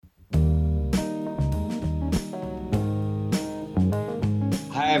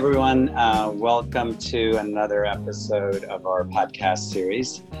Hi, everyone. Welcome to another episode of our podcast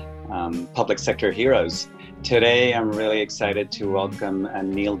series, Public Sector Heroes. Today, I'm really excited to welcome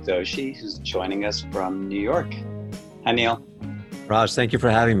Neil Doshi, who's joining us from New York. Hi, Neil. Raj, thank you for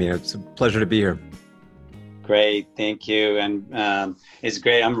having me. It's a pleasure to be here. Great. Thank you. And it's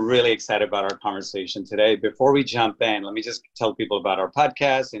great. I'm really excited about our conversation today. Before we jump in, let me just tell people about our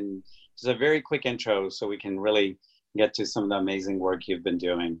podcast and just a very quick intro so we can really get to some of the amazing work you've been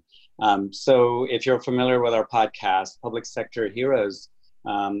doing. So if you're familiar with our podcast, Public Sector Heroes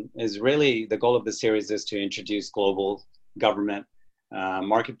is really, the goal of the series is to introduce global government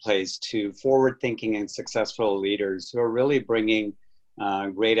marketplace to forward-thinking and successful leaders who are really bringing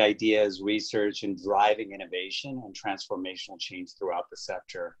great ideas, research, and driving innovation and transformational change throughout the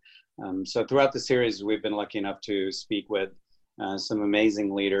sector. So throughout the series, we've been lucky enough to speak with some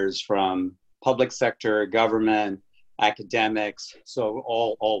amazing leaders from public sector, government, academics, so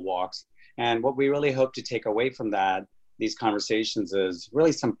all walks. And what we really hope to take away from these conversations is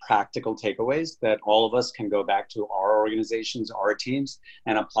really some practical takeaways that all of us can go back to our organizations, our teams,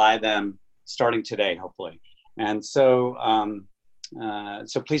 and apply them starting today, hopefully. And so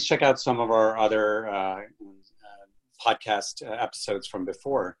please check out some of our other podcast episodes from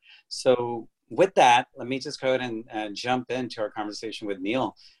before. So with that, let me just go ahead and jump into our conversation with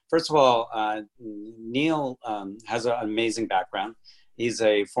Neil. First of all, Neil has an amazing background. He's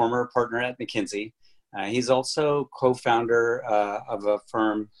a former partner at McKinsey. He's also co-founder of a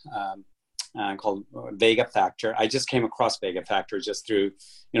firm called Vega Factor. I just came across Vega Factor just through,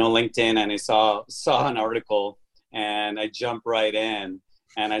 LinkedIn, and I saw an article, and I jumped right in,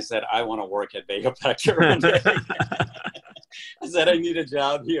 and I said, I want to work at Vega Factor one day. I said, I need a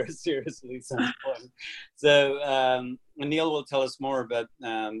job here, seriously. So Neil will tell us more, but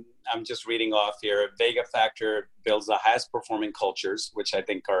I'm just reading off here. Vega Factor builds the highest performing cultures, which I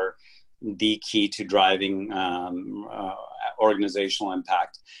think are the key to driving organizational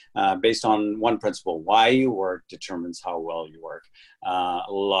impact based on one principle: why you work determines how well you work.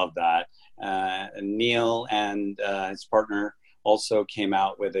 Love that. Neil and his partner also came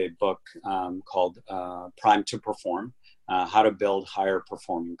out with a book called Prime to Perform, how to build higher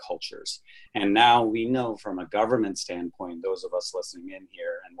performing cultures. And now we know from a government standpoint, those of us listening in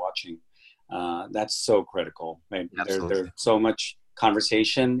here and watching, that's so critical. Right? There's so much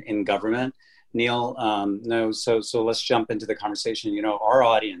conversation in government. Neil, so let's jump into the conversation. Our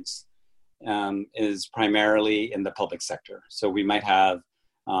audience is primarily in the public sector. So we might have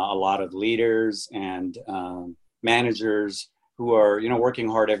a lot of leaders and managers who are, working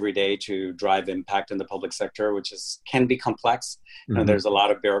hard every day to drive impact in the public sector, which can be complex. Mm-hmm. There's a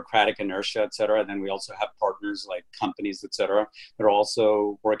lot of bureaucratic inertia, et cetera. And then we also have partners like companies, et cetera, that are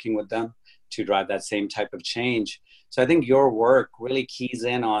also working with them to drive that same type of change. So I think your work really keys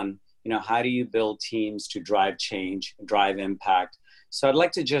in on, how do you build teams to drive change, drive impact? So I'd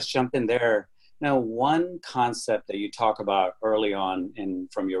like to just jump in there. Now, one concept that you talk about early on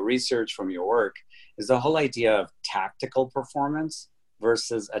from your research, from your work, is the whole idea of tactical performance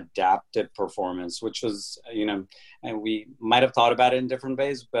versus adaptive performance, which was, and we might have thought about it in different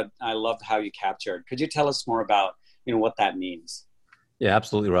ways, but I loved how you captured. Could you tell us more about, what that means? Yeah,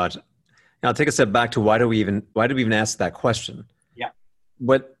 absolutely, Raj. Now, I'll take a step back to why do we even ask that question? Yeah.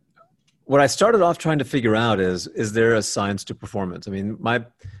 What I started off trying to figure out is there a science to performance? I mean,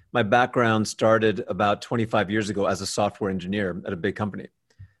 my background started about 25 years ago as a software engineer at a big company.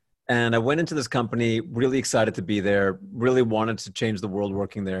 And I went into this company really excited to be there, really wanted to change the world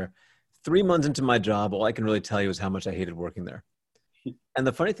working there. 3 months into my job, all I can really tell you is how much I hated working there. And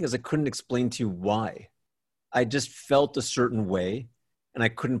the funny thing is I couldn't explain to you why. I just felt a certain way and I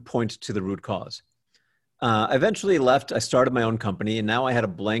couldn't point to the root cause. I eventually left. I started my own company, and now I had a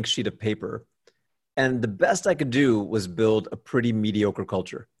blank sheet of paper. And the best I could do was build a pretty mediocre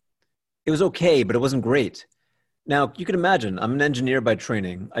culture. It was okay, but it wasn't great. Now, you can imagine, I'm an engineer by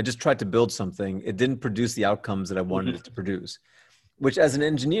training. I just tried to build something. It didn't produce the outcomes that I wanted it to produce, which as an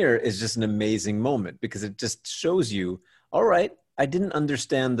engineer is just an amazing moment because it just shows you, all right, I didn't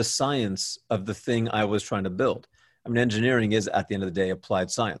understand the science of the thing I was trying to build. I mean, engineering is, at the end of the day,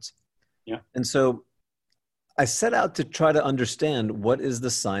 applied science. Yeah. And so I set out to try to understand what is the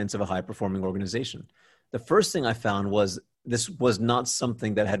science of a high-performing organization. The first thing I found was this was not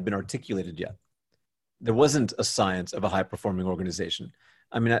something that had been articulated yet. There wasn't a science of a high-performing organization.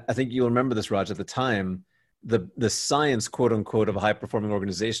 I mean, I think you'll remember this, Raj, at the time, the science, quote unquote, of a high-performing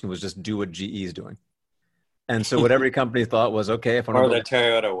organization was just do what GE is doing. And so what every company thought was, okay, if I want to the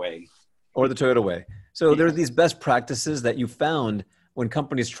Toyota way. Or the Toyota way. So there are these best practices that you found when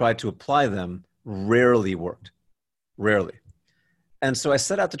companies tried to apply them rarely worked. Rarely. And so I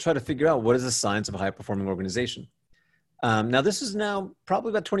set out to try to figure out what is the science of a high-performing organization. Now, this is now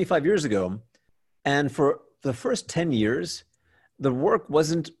probably about 25 years ago. And for the first 10 years, the work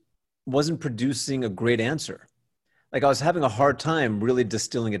wasn't producing a great answer. Like I was having a hard time really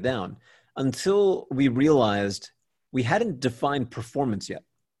distilling it down until we realized we hadn't defined performance yet.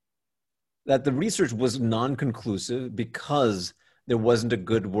 That the research was non-conclusive because there wasn't a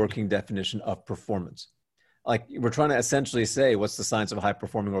good working definition of performance. Like we're trying to essentially say what's the science of a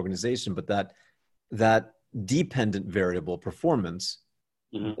high-performing organization, but that dependent variable performance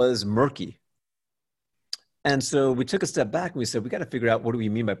was murky. And so we took a step back and we said, we got to figure out what do we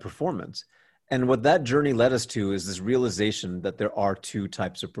mean by performance? And what that journey led us to is this realization that there are two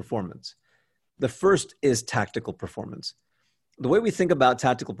types of performance. The first is tactical performance. The way we think about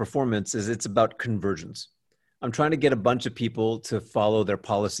tactical performance is it's about convergence. I'm trying to get a bunch of people to follow their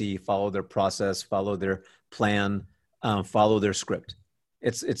policy, follow their process, follow their plan, follow their script.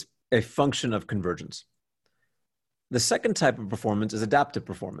 It's a function of convergence. The second type of performance is adaptive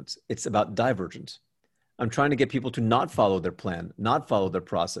performance. It's about divergence. I'm trying to get people to not follow their plan, not follow their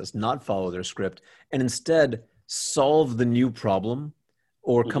process, not follow their script, and instead solve the new problem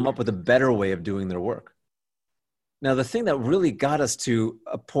or come up with a better way of doing their work. Now, the thing that really got us to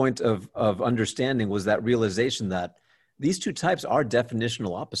a point of understanding was that realization that these two types are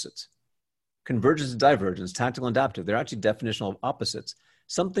definitional opposites. Convergence and divergence, tactical and adaptive, they're actually definitional opposites.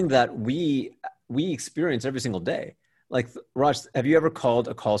 Something that we experience every single day. Like, Raj, have you ever called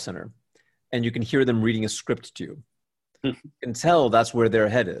a call center and you can hear them reading a script to you? You can tell that's where their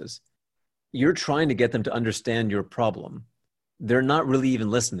head is. You're trying to get them to understand your problem. They're not really even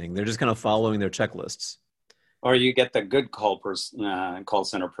listening. They're just kind of following their checklists. Or you get the good call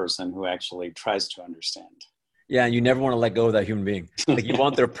center person who actually tries to understand. Yeah, and you never want to let go of that human being. Like you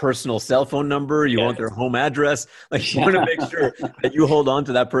want their personal cell phone number, you want their home address. Like you want to make sure that you hold on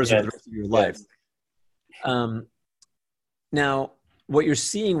to that person for the rest of your life. Now, what you're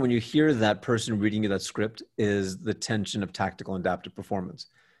seeing when you hear that person reading you that script is the tension of tactical and adaptive performance.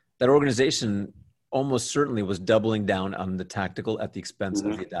 That organization almost certainly was doubling down on the tactical at the expense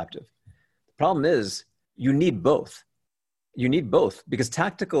of the adaptive. The problem is you need both. You need both because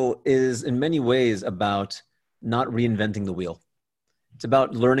tactical is in many ways about not reinventing the wheel. It's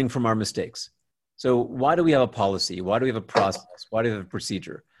about learning from our mistakes. So why do we have a policy? Why do we have a process? Why do we have a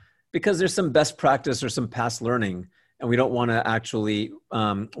procedure? Because there's some best practice or some past learning, and we don't want to actually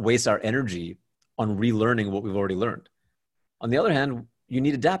waste our energy on relearning what we've already learned. On the other hand, you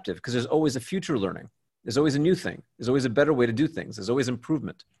need adaptive because there's always a future learning. There's always a new thing. There's always a better way to do things. There's always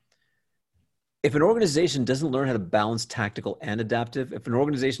improvement. If an organization doesn't learn how to balance tactical and adaptive, if an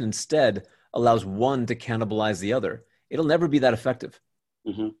organization instead allows one to cannibalize the other, it'll never be that effective.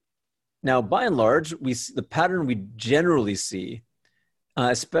 Now, by and large, the pattern we generally see,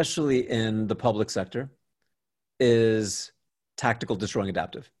 especially in the public sector, is tactical destroying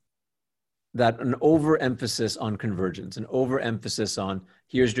adaptive. That an overemphasis on convergence, an overemphasis on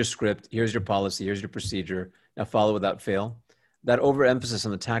here's your script, here's your policy, here's your procedure, now follow without fail. That overemphasis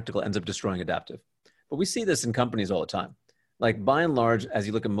on the tactical ends up destroying adaptive. But we see this in companies all the time. Like by and large, as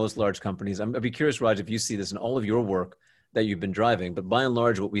you look at most large companies, I'd be curious, Raj, if you see this in all of your work that you've been driving, but by and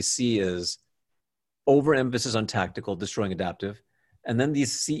large, what we see is overemphasis on tactical, destroying adaptive. And then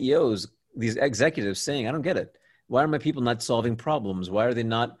these CEOs, these executives saying, I don't get it. Why are my people not solving problems? Why are they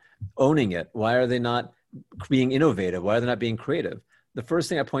not owning it? Why are they not being innovative? Why are they not being creative? The first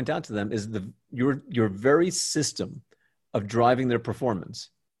thing I point out to them is your very system of driving their performance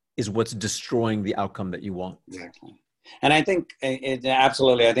is what's destroying the outcome that you want. Exactly. And I think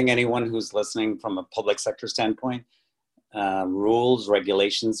absolutely, I think anyone who's listening from a public sector standpoint, rules,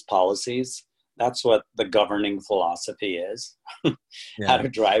 regulations, policies, that's what the governing philosophy is, how to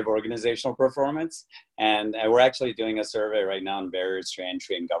drive organizational performance. And we're actually doing a survey right now on barriers to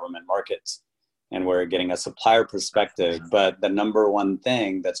entry in government markets. And we're getting a supplier perspective. But the number one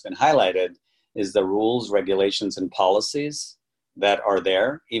thing that's been highlighted is the rules, regulations, and policies that are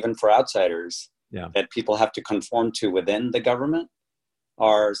there, even for outsiders, that people have to conform to within the government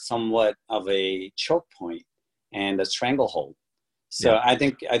are somewhat of a choke point and a stranglehold. So I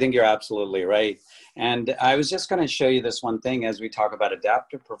think you're absolutely right. And I was just going to show you this one thing as we talk about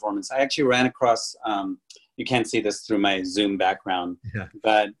adaptive performance. I actually ran across, you can't see this through my Zoom background,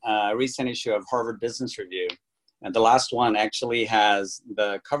 but a recent issue of Harvard Business Review. And the last one actually has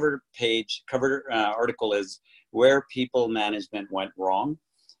the cover article is Where People Management Went Wrong.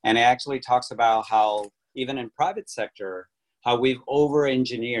 And it actually talks about how even in private sector, how we've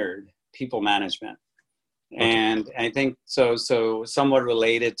over-engineered people management. And I think so somewhat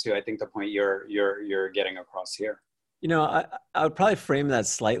related to, I think, the point you're getting across here. I would probably frame that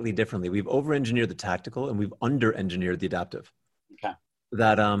slightly differently. We've over-engineered the tactical and we've under-engineered the adaptive. Okay.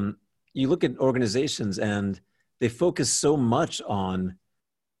 That you look at organizations and they focus so much on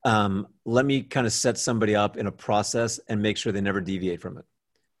let me kind of set somebody up in a process and make sure they never deviate from it.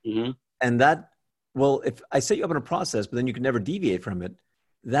 Mm-hmm. And that, well, if I set you up in a process, but then you can never deviate from it,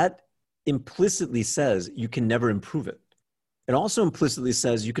 that implicitly says you can never improve it. It also implicitly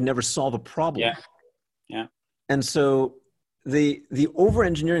says you can never solve a problem. Yeah. Yeah. And so the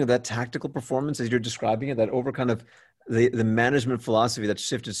over-engineering of that tactical performance, as you're describing it, that over kind of the management philosophy that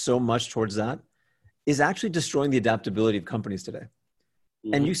shifted so much towards that, is actually destroying the adaptability of companies today.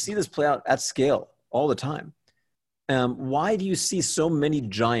 Mm-hmm. And you see this play out at scale all the time. Why do you see so many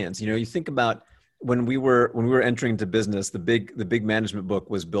giants? You think about when we were entering into business, the big management book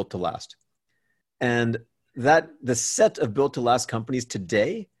was Built to Last. And that the set of Built to Last companies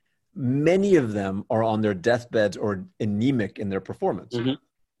today, many of them are on their deathbeds or anemic in their performance. Mm-hmm.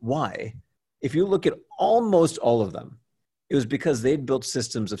 Why? If you look at almost all of them, it was because they'd built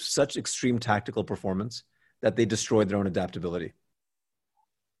systems of such extreme tactical performance that they destroyed their own adaptability.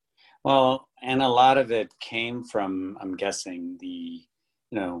 Well, and a lot of it came from, I'm guessing,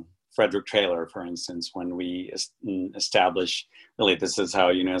 Frederick Taylor, for instance, when we establish, really, this is how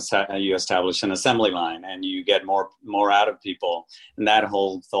you establish an assembly line and you get more out of people, and that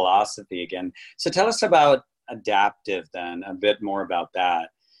whole philosophy again. So tell us about adaptive then, a bit more about that.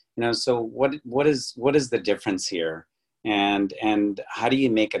 So what is the difference here, and how do you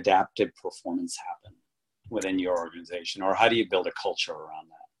make adaptive performance happen within your organization, or how do you build a culture around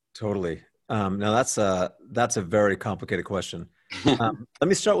that? Totally. Now that's a very complicated question. Let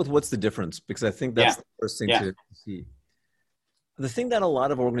me start with what's the difference, because I think that's the first thing to see. The thing that a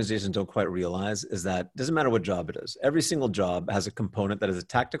lot of organizations don't quite realize is that it doesn't matter what job it is. Every single job has a component that is a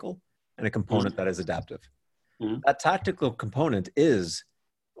tactical and a component that is adaptive. Mm-hmm. That tactical component is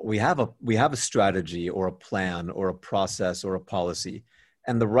we have a strategy or a plan or a process or a policy.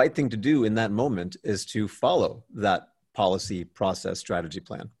 And the right thing to do in that moment is to follow that policy, process, strategy,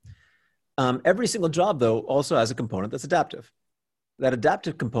 plan. Every single job, though, also has a component that's adaptive. That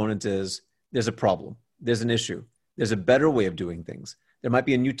adaptive component is there's a problem, there's an issue, there's a better way of doing things. There might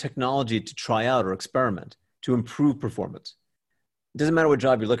be a new technology to try out or experiment to improve performance. It doesn't matter what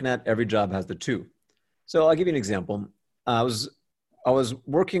job you're looking at, every job has the two. So I'll give you an example. I was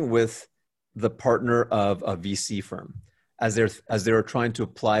working with the partner of a VC firm as they were trying to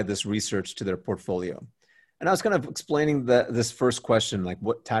apply this research to their portfolio. And I was kind of explaining this first question, like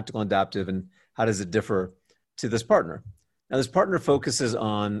what tactical and adaptive and how does it differ to this partner. Now, this partner focuses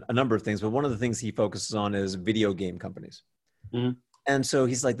on a number of things, but one of the things he focuses on is video game companies. Mm-hmm. And so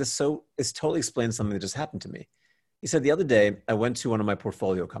he's like, this totally explains something that just happened to me. He said, the other day, I went to one of my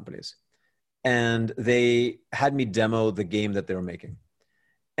portfolio companies and they had me demo the game that they were making.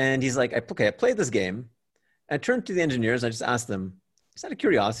 And he's like, okay, I played this game. And I turned to the engineers. And I just asked them, just out of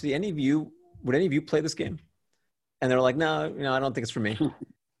curiosity, would any of you play this game? And they're like, no, I don't think it's for me.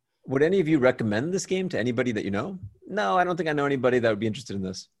 Would any of you recommend this game to anybody that you know? No, I don't think I know anybody that would be interested in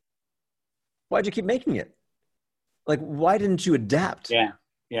this. Why'd you keep making it? Like, why didn't you adapt? Yeah.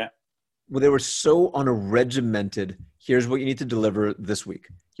 Well, they were so on a regimented, here's what you need to deliver this week.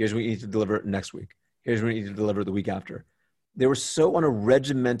 Here's what you need to deliver next week. Here's what you need to deliver the week after. They were so on a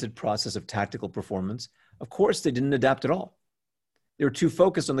regimented process of tactical performance. Of course, they didn't adapt at all. They were too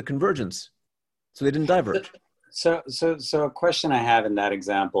focused on the convergence. So they didn't diverge. So a question I have in that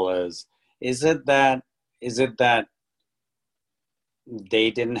example is it that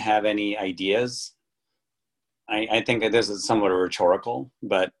they didn't have any ideas? I think that this is somewhat rhetorical,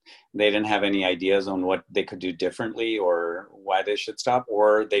 but they didn't have any ideas on what they could do differently or why they should stop,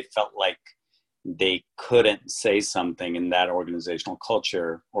 or they felt like they couldn't say something in that organizational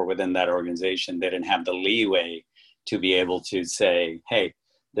culture or within that organization. They didn't have the leeway to be able to say, hey,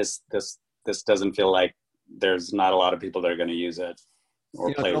 this doesn't feel like there's not a lot of people that are going to use it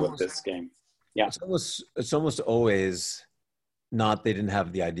or play with this game. Yeah. It's almost always not, they didn't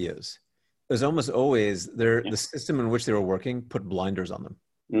have the ideas. It was almost always the system in which they were working put blinders on them.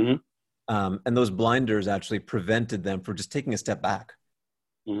 Mm-hmm. And those blinders actually prevented them from just taking a step back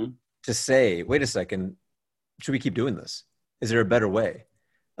to say, wait a second, should we keep doing this? Is there a better way?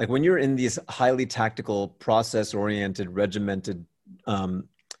 Like when you're in these highly tactical, process-oriented, regimented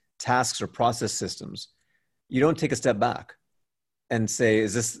tasks or process systems, you don't take a step back and say,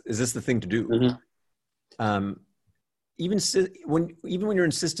 is this the thing to do? Mm-hmm. Even when you're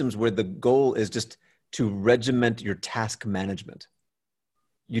in systems where the goal is just to regiment your task management,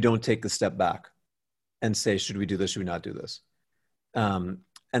 you don't take a step back and say, should we do this? Should we not do this? And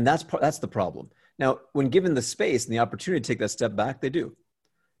that's the problem. Now, when given the space and the opportunity to take that step back, they do.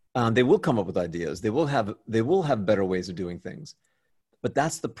 They will come up with ideas. They will have better ways of doing things. But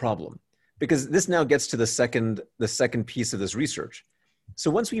that's the problem, because this now gets to the second piece of this research. So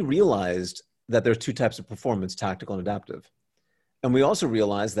once we realized that there are two types of performance, tactical and adaptive, and we also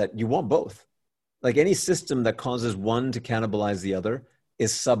realized that you want both. Like any system that causes one to cannibalize the other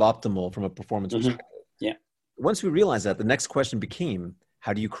is suboptimal from a performance perspective. Yeah. Once we realized that, the next question became,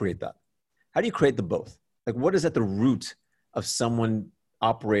 how do you create that? How do you create the both? Like, what is at the root of someone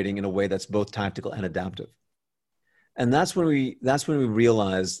operating in a way that's both tactical and adaptive? And that's when we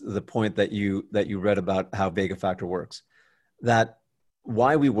realized the point that you read about how Vega Factor works, that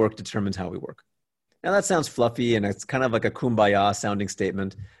why we work determines how we work. Now that sounds fluffy and it's kind of like a kumbaya sounding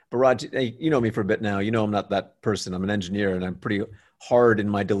statement, but Raj, you know me for a bit now. You know I'm not that person. I'm an engineer and I'm pretty hard in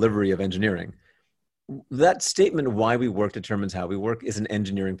my delivery of engineering. That statement, why we work determines how we work, is an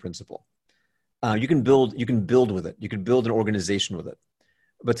engineering principle. You can build with it. You can build an organization with it.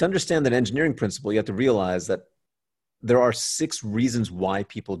 But to understand that engineering principle, you have to realize that there are 6 reasons why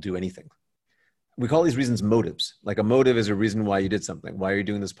people do anything. We call these reasons motives. Like a motive is a reason why you did something. Why are you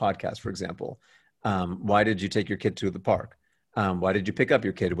doing this podcast, for example? Why did you take your kid to the park? Why did you pick up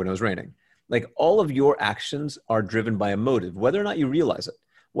your kid when it was raining? Like all of your actions are driven by a motive, whether or not you realize it,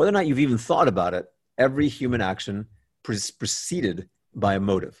 whether or not you've even thought about it. Every human action preceded by a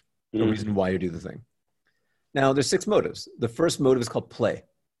motive, a reason why you do the thing. Now there's 6 motives. The first motive is called play.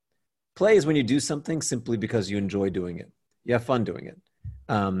 Play is when you do something simply because you enjoy doing it. You have fun doing it.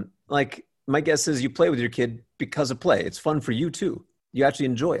 Like my guess is you play with your kid because of play. It's fun for you too. You actually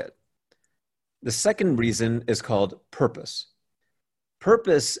enjoy it. The second reason is called purpose.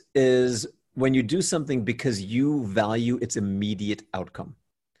 Purpose is when you do something because you value its immediate outcome.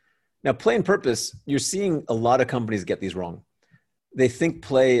 Now, play and purpose, you're seeing a lot of companies get these wrong. They think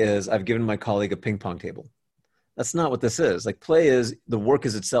play is, I've given my colleague a ping pong table. That's not what this is. Like play is, the work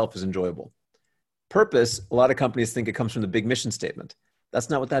as itself is enjoyable. Purpose, a lot of companies think it comes from the big mission statement.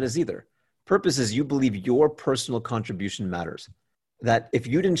 That's not what that is either. Purpose is you believe your personal contribution matters. That if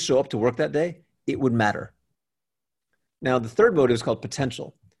you didn't show up to work that day, it would matter. Now, the third motive is called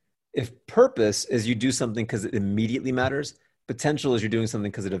potential. If purpose is you do something because it immediately matters, potential is you're doing something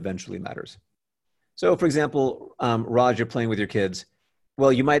because it eventually matters. So for example, Raj, you're playing with your kids.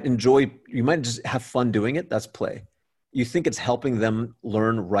 Well, you might just have fun doing it. That's play. You think it's helping them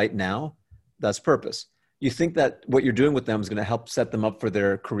learn right now. That's purpose. You think that what you're doing with them is going to help set them up for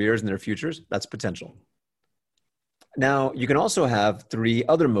their careers and their futures. That's potential. Now, you can also have 3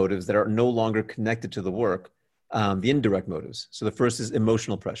 other motives that are no longer connected to the work, the indirect motives. So the first is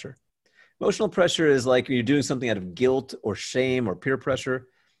emotional pressure. Emotional pressure is like you're doing something out of guilt or shame or peer pressure.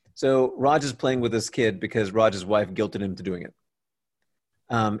 So Raj is playing with this kid because Raj's wife guilted him to doing it.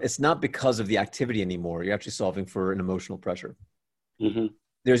 It's not because of the activity anymore. You're actually solving for an emotional pressure. Mm-hmm.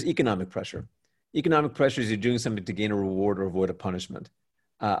 There's economic pressure. Economic pressure is you're doing something to gain a reward or avoid a punishment.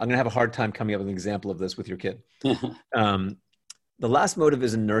 I'm going to have a hard time coming up with an example of this with your kid. The last motive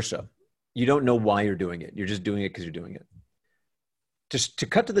is inertia. You don't know why you're doing it. You're just doing it because you're doing it. To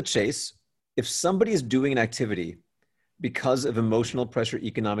cut to the chase, if somebody is doing an activity because of emotional pressure,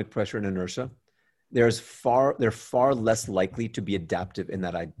 economic pressure, and inertia, they're far less likely to be adaptive in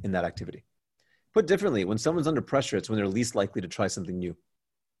that activity. Put differently, when someone's under pressure, it's when they're least likely to try something new.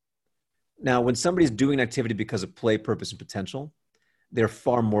 Now, when somebody's doing an activity because of play, purpose, and potential, they're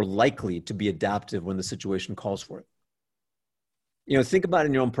far more likely to be adaptive when the situation calls for it. You know, think about it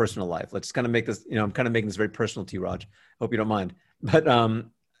in your own personal life. Let's kind of make this, I'm kind of making this very personal to you, Raj. Hope you don't mind. But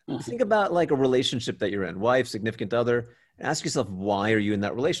think about like a relationship that you're in, wife, significant other, and ask yourself, why are you in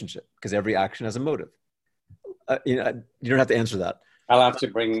that relationship? Because every action has a motive. You don't have to answer that. I'll have to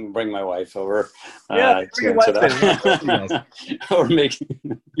bring my wife over to answer that. Or make.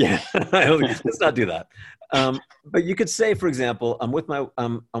 Yeah, let's not do that. But you could say, for example, I'm with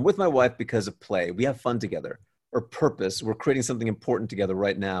my wife because of play. We have fun together. Or purpose, we're creating something important together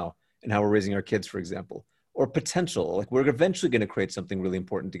right now in how we're raising our kids, for example. Or potential, like we're eventually going to create something really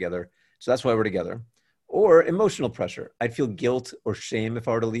important together. So that's why we're together. Or emotional pressure. I'd feel guilt or shame if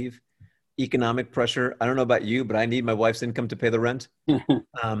I were to leave. Economic pressure. I don't know about you, but I need my wife's income to pay the rent.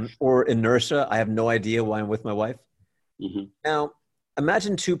 Or inertia. I have no idea why I'm with my wife. Mm-hmm. Now,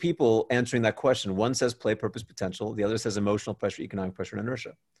 imagine 2 people answering that question. One says play, purpose, potential. The other says emotional pressure, economic pressure, and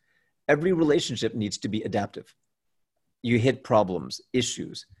inertia. Every relationship needs to be adaptive. You hit problems,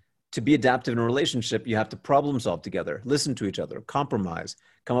 issues. To be adaptive in a relationship, you have to problem solve together, listen to each other, compromise,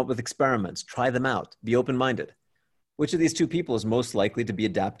 come up with experiments, try them out, be open-minded. Which of these 2 people is most likely to be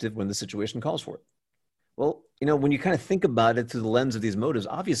adaptive when the situation calls for it? Well, when you kind of think about it through the lens of these motives,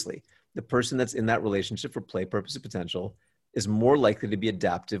 obviously the person that's in that relationship for play, purpose, and potential is more likely to be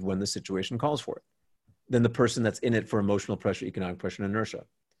adaptive when the situation calls for it than the person that's in it for emotional pressure, economic pressure, and inertia.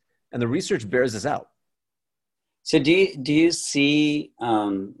 And the research bears this out. So do you see,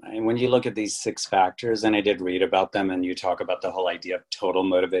 when you look at these 6 factors, and I did read about them, and you talk about the whole idea of total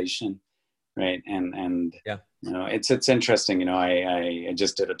motivation, right? And yeah, it's interesting. I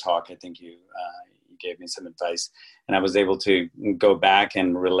just did a talk. I think you gave me some advice, and I was able to go back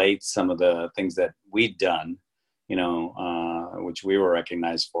and relate some of the things that we'd done, which we were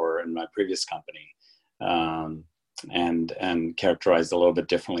recognized for in my previous company, and characterized a little bit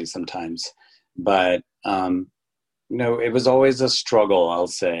differently sometimes, but. It was always a struggle, I'll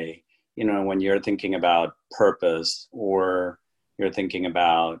say, when you're thinking about purpose or you're thinking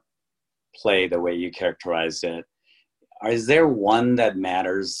about play the way you characterized it. Is there one that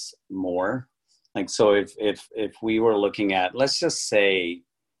matters more? Like, so if we were looking at, let's just say,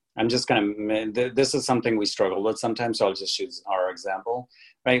 this is something we struggle with sometimes, so I'll just use our example,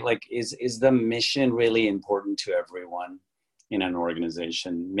 right? Like, is the mission really important to everyone in an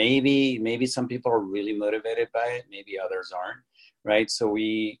organization? Maybe some people are really motivated by it, maybe others aren't, right? So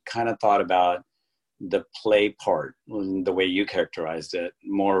we kind of thought about the play part, the way you characterized it.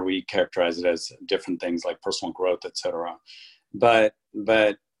 More, we characterize it as different things like personal growth, etc. But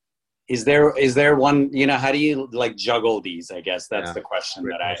is there one? How do you juggle these? I guess that's the question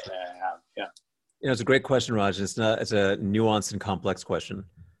that I have. Yeah. It's a great question, Raj. It's a nuanced and complex question.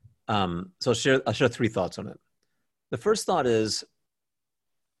 So I'll share 3 thoughts on it. The first thought is,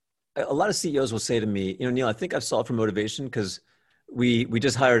 a lot of CEOs will say to me, Neil, I think I've solved for motivation because we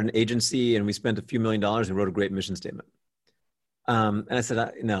just hired an agency and we spent a few $1 million and wrote a great mission statement. And I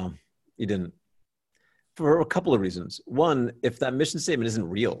said, no, you didn't. For a couple of reasons. One, if that mission statement isn't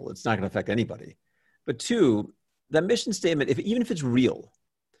real, it's not going to affect anybody. But 2, that mission statement, even if it's real,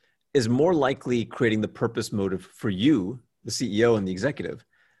 is more likely creating the purpose motive for you, the CEO and the executive.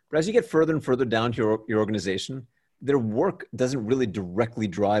 But as you get further and further down to your organization, their work doesn't really directly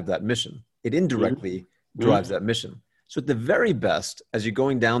drive that mission. It indirectly drives that mission. So at the very best, as you're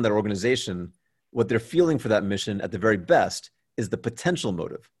going down that organization, what they're feeling for that mission at the very best is the potential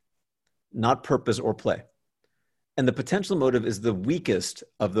motive, not purpose or play. And the potential motive is the weakest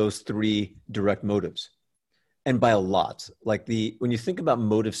of those 3 direct motives. And by a lot. When you think about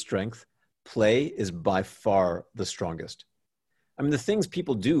motive strength, play is by far the strongest. I mean, the things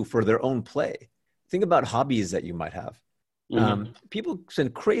people do for their own play. Think about hobbies that you might have. People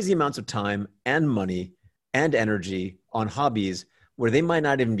spend crazy amounts of time and money and energy on hobbies where they might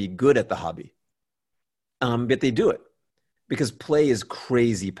not even be good at the hobby. But they do it because play is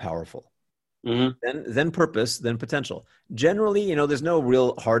crazy powerful. Then purpose, then potential. Generally, there's no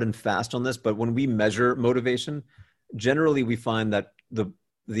real hard and fast on this, but when we measure motivation, generally we find that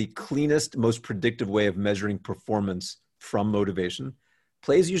the cleanest, most predictive way of measuring performance from motivation,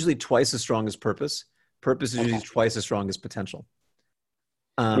 play is usually twice as strong as purpose. Purpose is usually twice as strong as potential.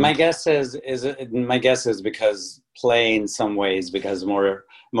 My guess is because play in some ways because more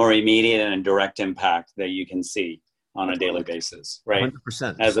immediate and direct impact that you can see on a daily basis, right?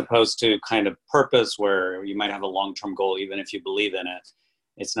 100%. As opposed to kind of purpose where you might have a long-term goal, even if you believe in it.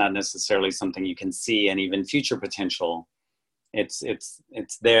 It's not necessarily something you can see, and even future potential. It's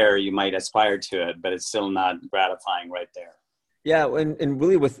there. You might aspire to it, but it's still not gratifying right there. Yeah, and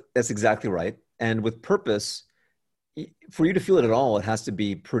really that's exactly right. And with purpose, for you to feel it at all, it has to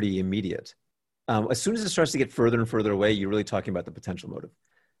be pretty immediate. As soon as it starts to get further and further away, you're really talking about the potential motive.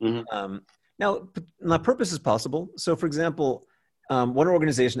 Now, purpose is possible. So, for example, one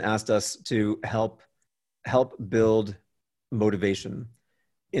organization asked us to help build motivation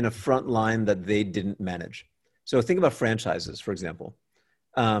in a front line that they didn't manage. So think about franchises, for example.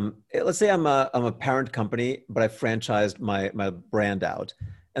 Let's say I'm a parent company, but I franchised my brand out,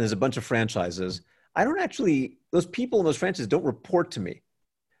 and there's a bunch of franchises. Those people in those franchises don't report to me,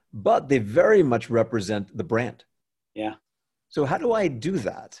 but they very much represent the brand. Yeah. So how do I do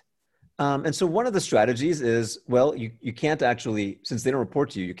that? And so one of the strategies is, well, you can't actually, since they don't report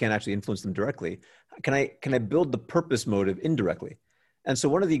to you, you can't actually influence them directly. Can I build the purpose motive indirectly? And so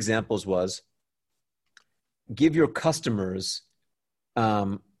one of the examples was give your customers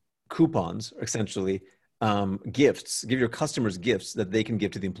coupons, essentially gifts, give your customers gifts that they can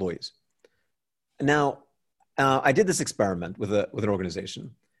give to the employees. Now, I did this experiment with an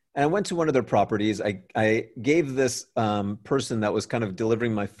organization, and I went to one of their properties. I gave this person that was kind of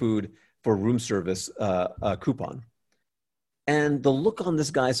delivering my food for room service a coupon. And the look on this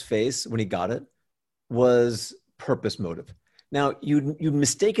guy's face when he got it was purpose motive. Now, you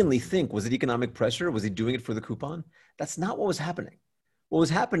mistakenly think, was it economic pressure? Was he doing it for the coupon? That's not what was happening. What was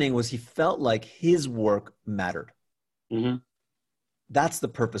happening was he felt like his work mattered. Mm-hmm. That's the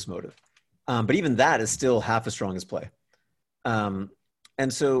purpose motive. But even that is still half as strong as play. And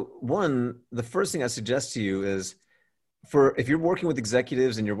so the first thing I suggest to you is if you're working with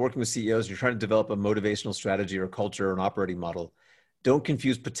executives and you're working with CEOs, you're trying to develop a motivational strategy or culture or an operating model, don't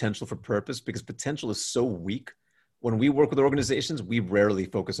confuse potential for purpose, because potential is so weak. When we work with organizations, we rarely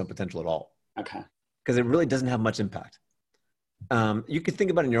focus on potential at all. Okay. Because it really doesn't have much impact. You could think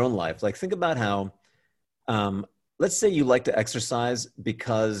about it in your own life. Like, think about how, let's say you like to exercise think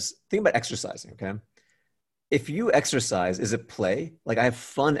about exercising, okay? If you exercise, is it play? Like, I have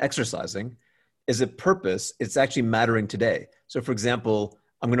fun exercising. Is it purpose? It's actually mattering today. So for example,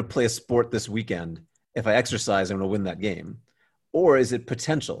 I'm going to play a sport this weekend. If I exercise, I'm going to win that game. Or is it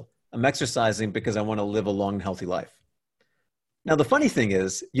potential? I'm exercising because I want to live a long and healthy life. Now, the funny thing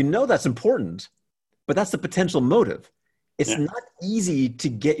is, that's important, but that's the potential motive. It's not easy to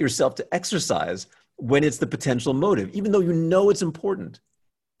get yourself to exercise when it's the potential motive, even though it's important.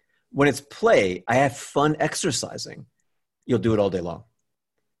 When it's play, I have fun exercising, you'll do it all day long.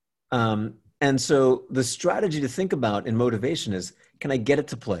 And so the strategy to think about in motivation is, can I get it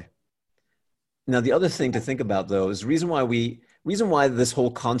to play? Now, the other thing to think about, though, is reason why this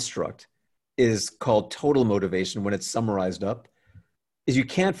whole construct is called total motivation when it's summarized up is you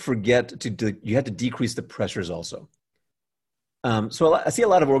can't forget you have to decrease the pressures also. So I see a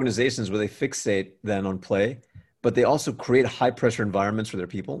lot of organizations where they fixate then on play, but they also create high pressure environments for their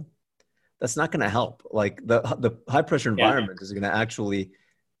people. That's not going to help. Like, the high pressure environment is going to actually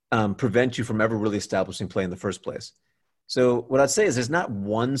prevent you from ever really establishing play in the first place. So what I'd say is there's not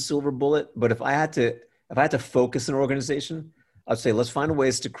one silver bullet, but if I had to focus an organization, I'd say let's find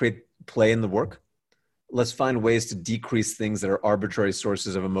ways to create play in the work. Let's find ways to decrease things that are arbitrary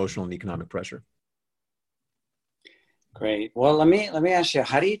sources of emotional and economic pressure. Great. Well, let me ask you,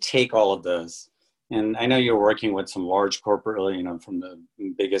 how do you take all of this? And I know you're working with some large corporate, from the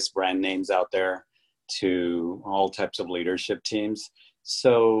biggest brand names out there to all types of leadership teams.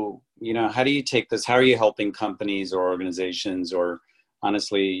 So, how do you take this? How are you helping companies or organizations, or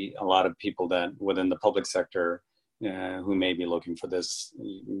honestly, a lot of people that within the public sector who may be looking for this?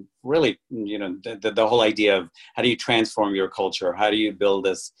 Really, the whole idea of how do you transform your culture? How do you build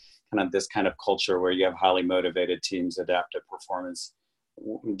this kind of culture where you have highly motivated teams, adaptive performance?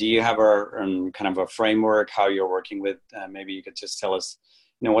 Do you have a kind of a framework how you're working with? Maybe you could just tell us,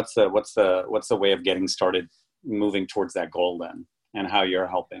 what's the way of getting started, moving towards that goal then, and how you're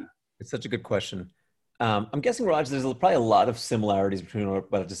helping? It's such a good question. I'm guessing, Raj, there's probably a lot of similarities between what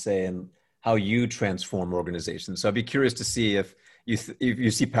I have to say and how you transform organizations. So I'd be curious to see if you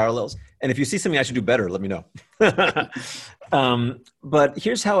see parallels, and if you see something I should do better, let me know. But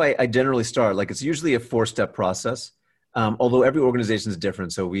here's how I generally start. Like, it's usually a 4-step process. Although every organization is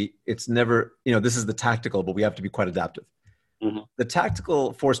different. So it's never, this is the tactical, but we have to be quite adaptive. Mm-hmm. The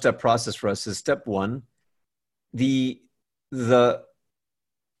tactical 4-step process for us is step 1. The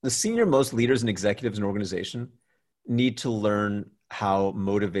senior most leaders and executives in an organization need to learn how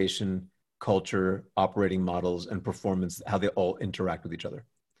motivation, culture, operating models, and performance, how they all interact with each other.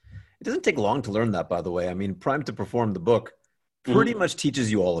 It doesn't take long to learn that, by the way. I mean, Prime to Perform, the book, pretty much teaches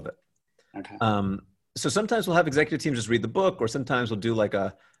you all of it. Okay. So sometimes we'll have executive teams just read the book, or sometimes we'll do like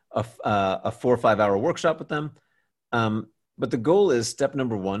a 4 or 5 hour workshop with them. But the goal is, step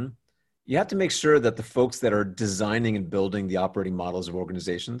number 1, you have to make sure that the folks that are designing and building the operating models of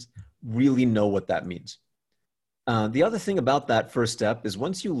organizations really know what that means. The other thing about that first step is,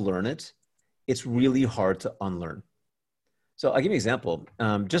 once you learn it, it's really hard to unlearn. So I'll give you an example.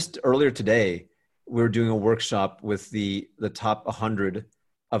 Just earlier today, we were doing a workshop with the top 100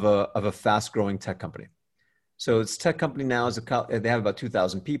 of a fast-growing tech company. So it's tech company now. They have about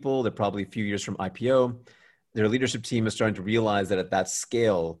 2,000 people. They're probably a few years from IPO. Their leadership team is starting to realize that at that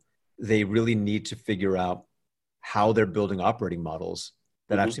scale, they really need to figure out how they're building operating models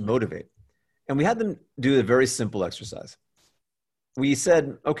that actually motivate. And we had them do a very simple exercise. We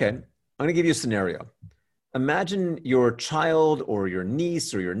said, okay, I'm going to give you a scenario. Imagine your child or your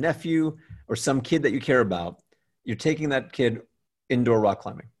niece or your nephew or some kid that you care about. You're taking that kid indoor rock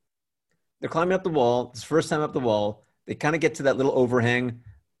climbing. They're climbing up the wall. It's the first time up the wall. They kind of get to that little overhang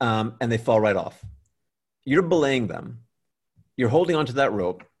and they fall right off. You're belaying them. You're holding onto that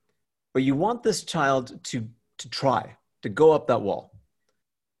rope, but you want this child to try to go up that wall.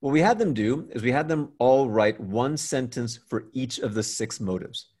 What we had them do is we had them all write one sentence for each of the 6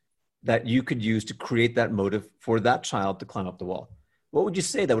 motives that you could use to create that motive for that child to climb up the wall. What would you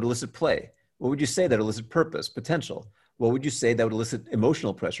say that would elicit play? What would you say that would elicit purpose, potential? what would you say that would elicit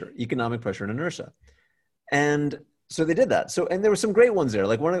emotional pressure, economic pressure, and inertia? And so they did that. So, and there were some great ones there.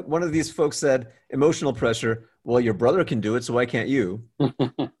 Like one of these folks said, emotional pressure. Well, your brother can do it, so why can't you?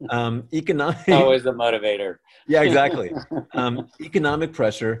 Economic. Always a motivator. Yeah, exactly. Economic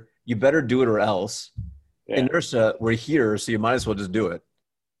pressure. You better do it or else. Yeah. Inertia. We're here, so you might as well just do it.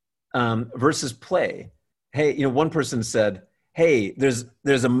 Versus play. Hey, you know, one person said, "Hey,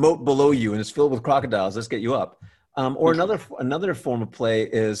 there's a moat below you, and it's filled with crocodiles. Let's get you up." Or another form of play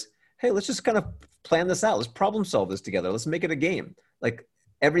is, "Hey, let's just kind of plan this out. Let's problem solve this together. Let's make it a game. Like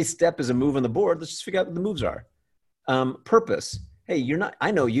every step is a move on the board. Let's just figure out what the moves are." Purpose. Hey,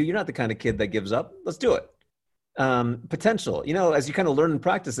 I know you're not the kind of kid that gives up. Let's do it. Potential. You know, as you kind of learn and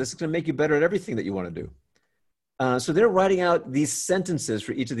practice this, it's going to make you better at everything that you want to do. So they're writing out these sentences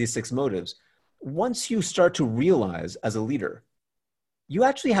for each of these 6 motives. Once you start to realize as a leader, you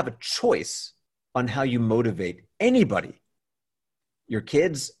actually have a choice on how you motivate anybody. Your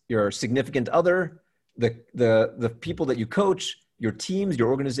kids, your significant other, the people that you coach, your teams, your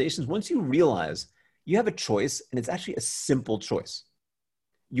organizations. Once you realize you have a choice, and it's actually a simple choice,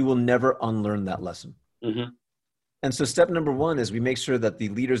 you will never unlearn that lesson. Mm-hmm. And so step number 1 is we make sure that the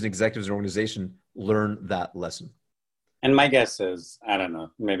leaders and executives of the organization learn that lesson. And my guess is, I don't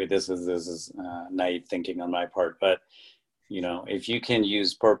know, maybe this is naive thinking on my part, but you know, if you can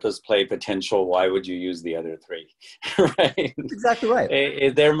use purpose, play, potential, why would you use the other 3? Right? Exactly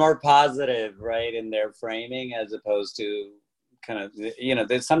right. They're more positive, right, in their framing, as opposed to kind of, you know,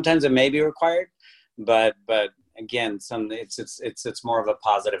 sometimes it may be required, but again, it's more of a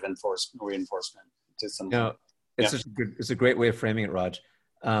positive reinforcement to some. No, it's a great way of framing it, Raj.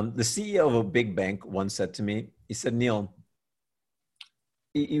 The CEO of a big bank once said to me, he said, "Neil,"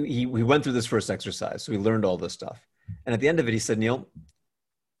 he went through this first exercise, so he learned all this stuff. And at the end of it, he said, "Neil,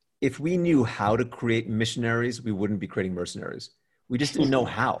 if we knew how to create missionaries, we wouldn't be creating mercenaries. We just didn't know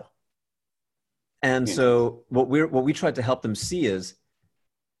how." And so what we tried to help them see is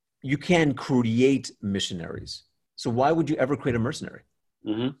you can create missionaries. So why would you ever create a mercenary?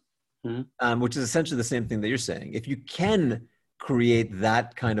 Mm-hmm. Mm-hmm. Which is essentially the same thing that you're saying. If you can create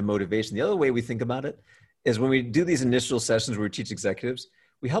that kind of motivation, the other way we think about it is when we do these initial sessions where we teach executives,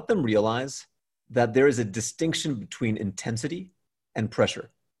 we help them realize that there is a distinction between intensity and pressure.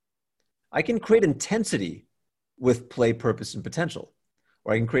 I can create intensity with play, purpose, and potential,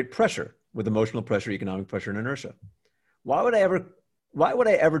 or I can create pressure with emotional pressure, economic pressure, and inertia. Why would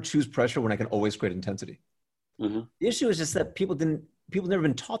I ever choose pressure when I can always create intensity? Mm-hmm. The issue is just that people never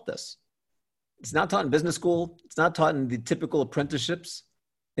been taught this. It's not taught in business school. It's not taught in the typical apprenticeships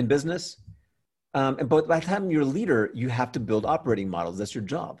in business. But by the time you're a leader, you have to build operating models. That's your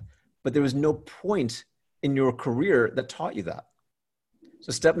job. But there was no point in your career that taught you that.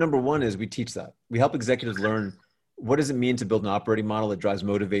 So step number 1 is we teach that. We help executives learn what does it mean to build an operating model that drives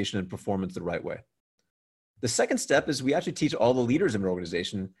motivation and performance the right way. The second step is we actually teach all the leaders in an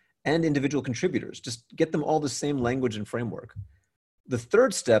organization and individual contributors, just get them all the same language and framework. The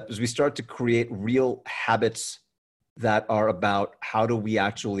third step is we start to create real habits that are about how do we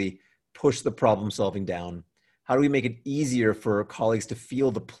actually push the problem solving down? How do we make it easier for colleagues to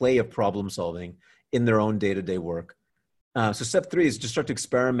feel the play of problem solving in their own day-to-day work? So step 3 is just start to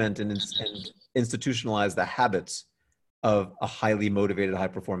experiment and institutionalize the habits of a highly motivated,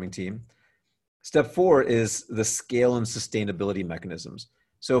 high-performing team. Step 4 is the scale and sustainability mechanisms.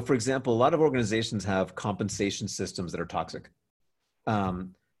 So for example, a lot of organizations have compensation systems that are toxic.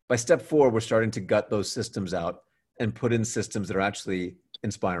 By step 4, we're starting to gut those systems out and put in systems that are actually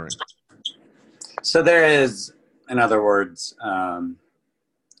inspiring. So there is, in other words,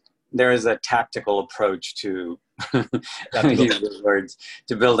 there is a tactical approach to use those words,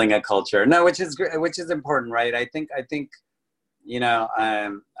 to building a culture. No, which is important, right? I think you know,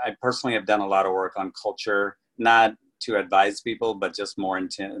 I personally have done a lot of work on culture, not to advise people, but just more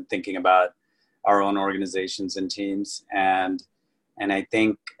into thinking about our own organizations and teams. And I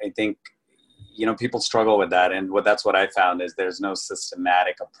think you know, people struggle with that, and that's what I found is there's no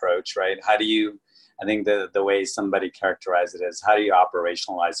systematic approach, right? I think the way somebody characterized it is, how do you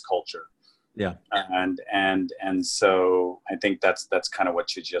operationalize culture? Yeah. And so I think that's kind of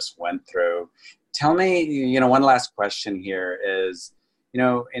what you just went through. Tell me, you know, one last question here is, you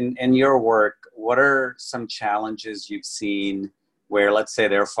know, in your work, what are some challenges you've seen where, let's say,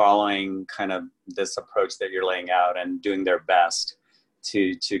 they're following kind of this approach that you're laying out and doing their best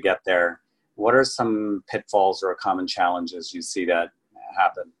to get there? What are some pitfalls or common challenges you see that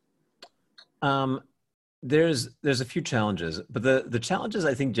happen? There's a few challenges, but the challenges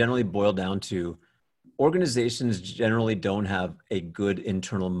I think generally boil down to organizations generally don't have a good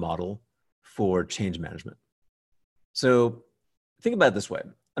internal model for change management. So think about it this way.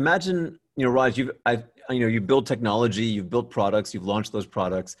 Imagine, Raj, you build technology, you've built products, you've launched those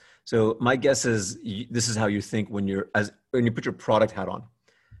products. So my guess is this is how you think when you put your product hat on.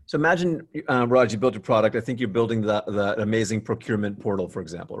 So imagine, Raj, you built your product. I think you're building the amazing procurement portal, for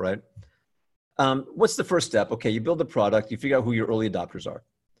example, right? What's the first step? Okay, you build the product, you figure out who your early adopters are.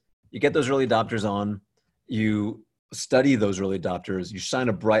 You get those early adopters on, you study those early adopters, you shine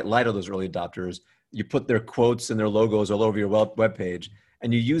a bright light on those early adopters, you put their quotes and their logos all over your web page,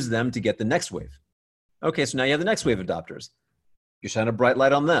 and you use them to get the next wave. Okay, so now you have the next wave of adopters. You shine a bright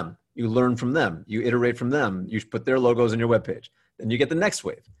light on them, you learn from them, you iterate from them, you put their logos on your web page. Then you get the next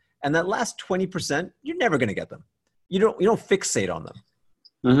wave. And that last 20%, you're never going to get them. You don't fixate on them.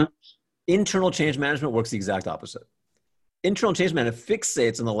 Mm-hmm. Internal change management works the exact opposite. Internal change management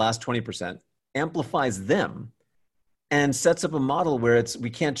fixates on the last 20%, amplifies them, and sets up a model where we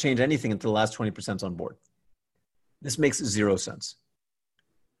can't change anything until the last 20% is on board. This makes zero sense.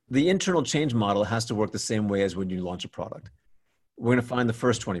 The internal change model has to work the same way as when you launch a product. We're going to find the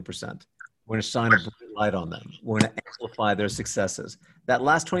first 20%. We're going to shine a bright light on them. We're going to amplify their successes. That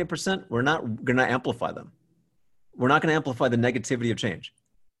last 20%, we're not going to amplify them. We're not going to amplify the negativity of change.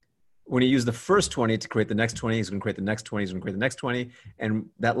 When you use the first 20 to create the next 20, he's going to create the next 20, he's going to create the next 20. And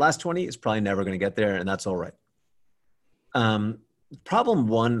that last 20 is probably never going to get there, and that's all right. Problem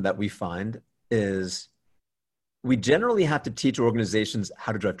one that we find is we generally have to teach organizations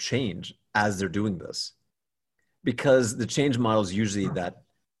how to drive change as they're doing this, because the change model is usually that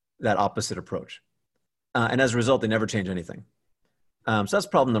opposite approach. And as a result, they never change anything. So that's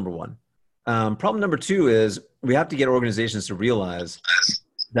problem number one. Problem number two is we have to get organizations to realize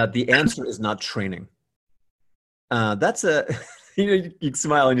that the answer is not training. That's you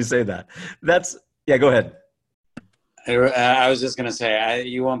smile when you say that. Yeah, go ahead. I was just going to say,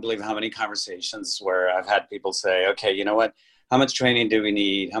 you won't believe how many conversations where I've had people say, okay, you know what? How much training do we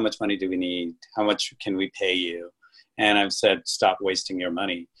need? How much money do we need? How much can we pay you? And I've said, stop wasting your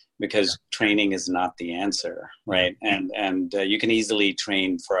money, because training is not the answer, right? And you can easily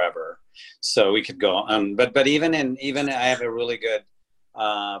train forever. So we could go on, but even I have a really good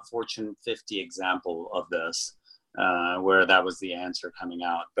Fortune 50 example of this, where that was the answer coming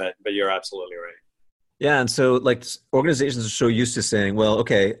out. But you're absolutely right. Yeah, and so like organizations are so used to saying, well,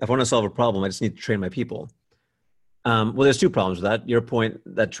 okay, if I want to solve a problem, I just need to train my people. Well, there's two problems with that. Your point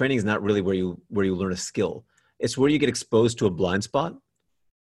that training is not really where you learn a skill. It's where you get exposed to a blind spot,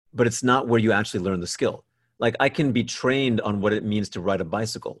 but it's not where you actually learn the skill. Like I can be trained on what it means to ride a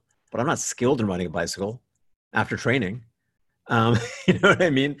bicycle, but I'm not skilled in riding a bicycle after training. You know what I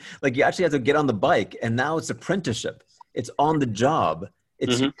mean? Like you actually have to get on the bike, and now it's apprenticeship. It's on the job.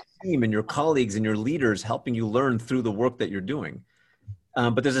 It's your team and your colleagues and your leaders helping you learn through the work that you're doing.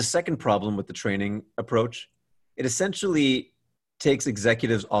 But there's a second problem with the training approach. It essentially takes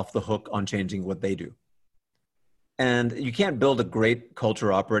executives off the hook on changing what they do. And you can't build a great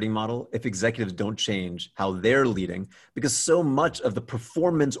culture operating model if executives don't change how they're leading, because so much of the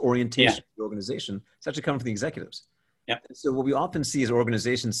performance orientation of the organization is actually coming from the executives. Yeah. So what we often see is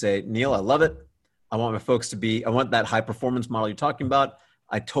organizations say, Neil, I love it. I want my folks I want that high performance model you're talking about.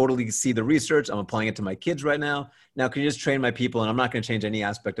 I totally see the research. I'm applying it to my kids right now. Now, can you just train my people, and I'm not going to change any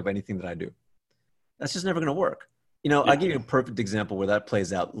aspect of anything that I do? That's just never going to work. I'll give you a perfect example where that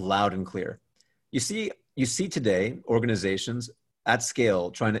plays out loud and clear. You see today organizations at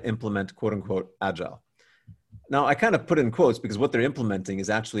scale trying to implement quote unquote agile. Now, I kind of put in quotes because what they're implementing is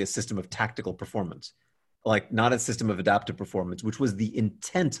actually a system of tactical performance, like not a system of adaptive performance, which was the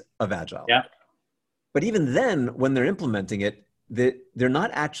intent of agile. Yeah. But even then, when they're implementing it, they're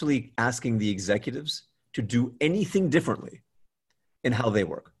not actually asking the executives to do anything differently in how they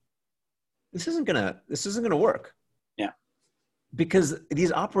work. This isn't gonna work. Yeah. Because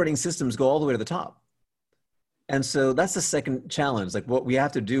these operating systems go all the way to the top. And so that's the second challenge. Like what we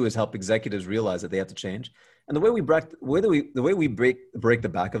have to do is help executives realize that they have to change. And the way we break the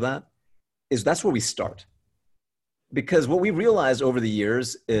back of that is that's where we start. Because what we realized over the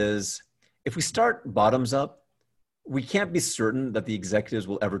years is if we start bottoms up, we can't be certain that the executives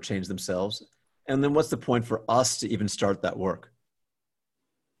will ever change themselves. And then what's the point for us to even start that work?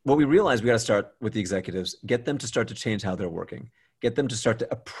 What we realize, we got to start with the executives, get them to start to change how they're working, get them to start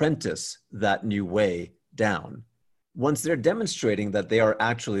to apprentice that new way down. Once they're demonstrating that they are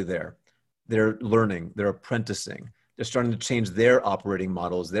actually there, they're learning, they're apprenticing, they're starting to change their operating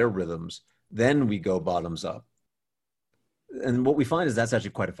models, their rhythms, then we go bottoms up. And what we find is that's actually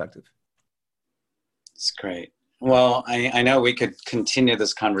quite effective. It's great. Well, I know we could continue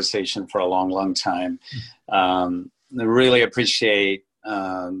this conversation for a long, long time. I really appreciate,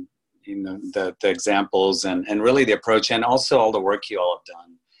 the examples and really the approach, and also all the work you all have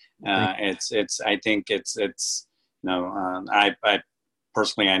done. I think it's I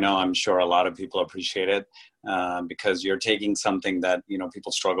personally, I know, I'm sure a lot of people appreciate it because you're taking something that,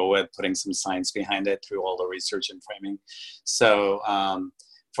 people struggle with, putting some science behind it through all the research and framing. So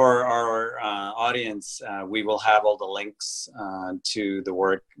for our audience, we will have all the links to the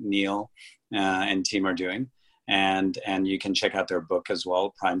work Neil and team are doing. And you can check out their book as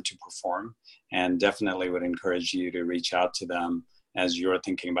well, Prime to Perform, and definitely would encourage you to reach out to them as you're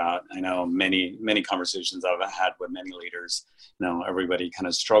thinking about. I know many conversations I've had with many leaders, everybody kind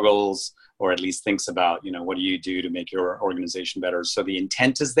of struggles or at least thinks about, what do you do to make your organization better? So the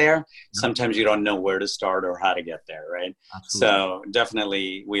intent is there. Sometimes you don't know where to start or how to get there, right? Absolutely. So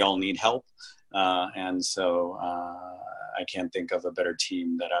definitely we all need help. And so I can't think of a better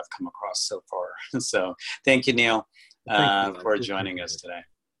team that I've come across so far. So thank you, Neil, for joining us today.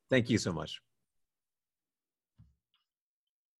 Thank you so much.